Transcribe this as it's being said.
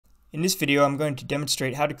In this video, I'm going to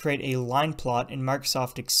demonstrate how to create a line plot in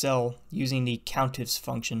Microsoft Excel using the COUNTIFS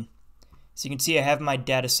function. So you can see I have my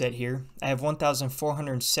data set here. I have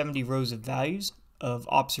 1,470 rows of values of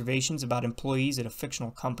observations about employees at a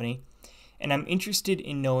fictional company, and I'm interested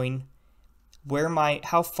in knowing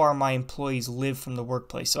how far my employees live from the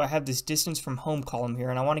workplace. So I have this distance from home column here,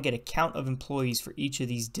 and I want to get a count of employees for each of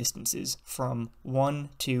these distances from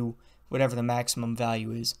 1 to whatever the maximum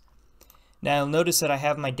value is. Now you'll notice that I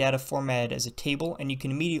have my data formatted as a table, and you can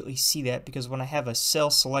immediately see that because when I have a cell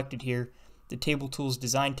selected here, the Table Tools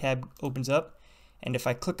Design tab opens up, and if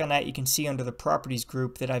I click on that, you can see under the Properties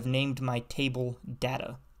group that I've named my table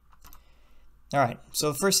Data. Alright,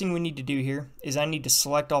 so the first thing we need to do here is I need to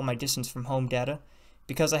select all my distance from home data.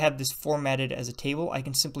 Because I have this formatted as a table, I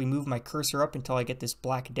can simply move my cursor up until I get this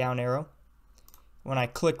black down arrow. When I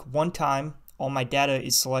click one time, all my data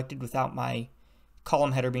is selected without my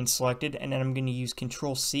column header being selected, and then I'm going to use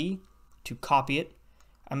Control-C to copy it.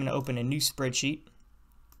 I'm going to open a new spreadsheet,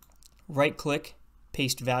 right click,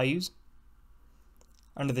 paste values.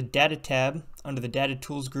 Under the Data tab, under the Data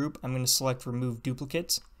Tools group, I'm going to select Remove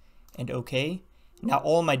Duplicates and OK. Now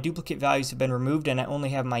all my duplicate values have been removed and I only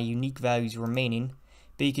have my unique values remaining,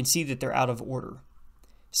 but you can see that they're out of order.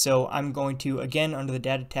 So I'm going to, again under the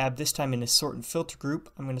Data tab, this time in the Sort and Filter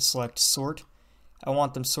group, I'm going to select Sort. I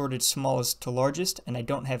want them sorted smallest to largest, and I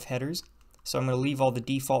don't have headers, so I'm going to leave all the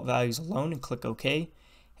default values alone and click OK.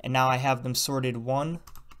 And now I have them sorted 1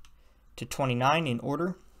 to 29 in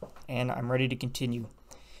order, and I'm ready to continue.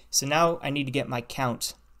 So now I need to get my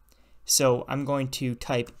count. So I'm going to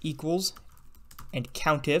type equals and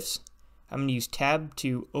COUNTIFS. I'm going to use tab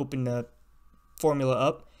to open the formula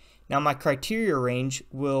up. Now my criteria range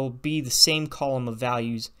will be the same column of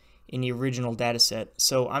values in the original data set.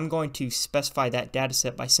 So I'm going to specify that data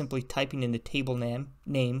set by simply typing in the table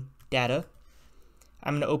name data.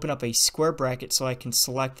 I'm going to open up a square bracket so I can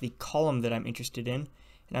select the column that I'm interested in,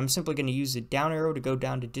 and I'm simply going to use the down arrow to go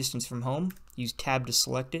down to distance from home, use tab to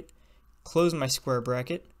select it, close my square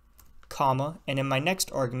bracket, comma, and in my next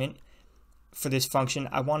argument for this function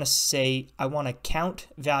I want to say I want to count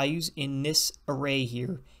values in this array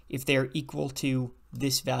here if they are equal to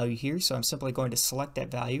this value here. So I'm simply going to select that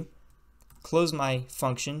value, close my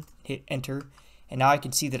function, hit enter, and now I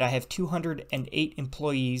can see that I have 208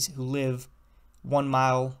 employees who live 1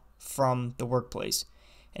 mile from the workplace.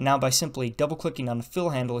 And now by simply double clicking on the fill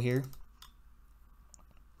handle here,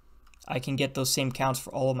 I can get those same counts for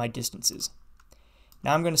all of my distances.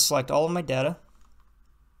 Now I'm going to select all of my data.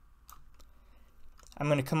 I'm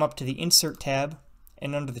going to come up to the Insert tab,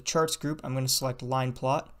 and under the Charts group I'm going to select Line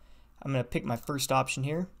Plot. I'm going to pick my first option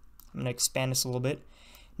here. I'm going to expand this a little bit.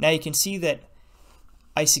 Now you can see that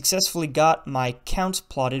I successfully got my counts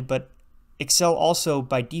plotted, but Excel also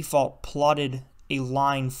by default plotted a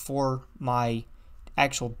line for my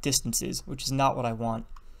actual distances, which is not what I want.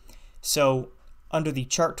 So under the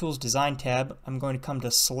Chart Tools Design tab, I'm going to come to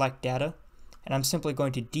Select Data, and I'm simply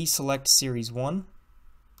going to deselect Series 1.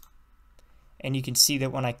 And you can see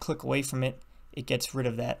that when I click away from it, it gets rid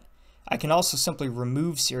of that. I can also simply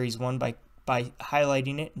remove Series 1 by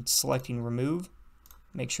highlighting it and selecting Remove.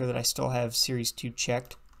 Make sure that I still have Series 2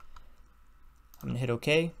 checked. I'm going to hit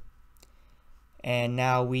OK. And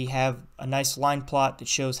now we have a nice line plot that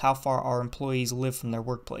shows how far our employees live from their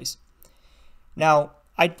workplace. Now,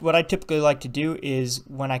 what I typically like to do is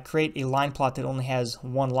when I create a line plot that only has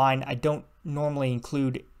one line, I don't normally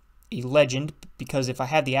include a legend because if I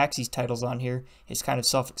have the axes titles on here, it's kind of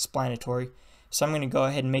self-explanatory. So I'm going to go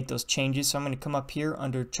ahead and make those changes. So I'm going to come up here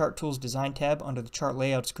under Chart Tools Design tab, under the Chart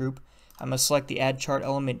Layouts group. I'm going to select the Add Chart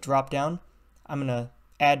Element drop-down. I'm going to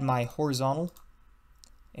add my horizontal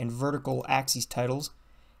and vertical axes titles.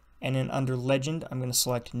 And then under Legend, I'm going to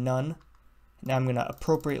select None. Now I'm going to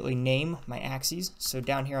appropriately name my axes. So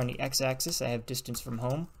down here on the X-axis, I have distance from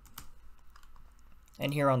home.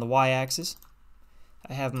 And here on the Y-axis,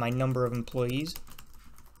 I have my number of employees.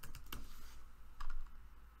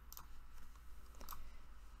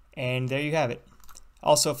 And there you have it.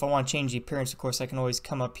 Also, if I want to change the appearance, of course, I can always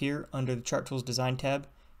come up here under the Chart Tools Design tab,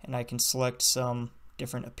 and I can select some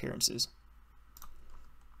different appearances.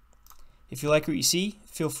 If you like what you see,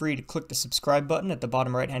 feel free to click the subscribe button at the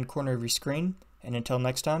bottom right-hand corner of your screen. And until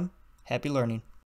next time, happy learning.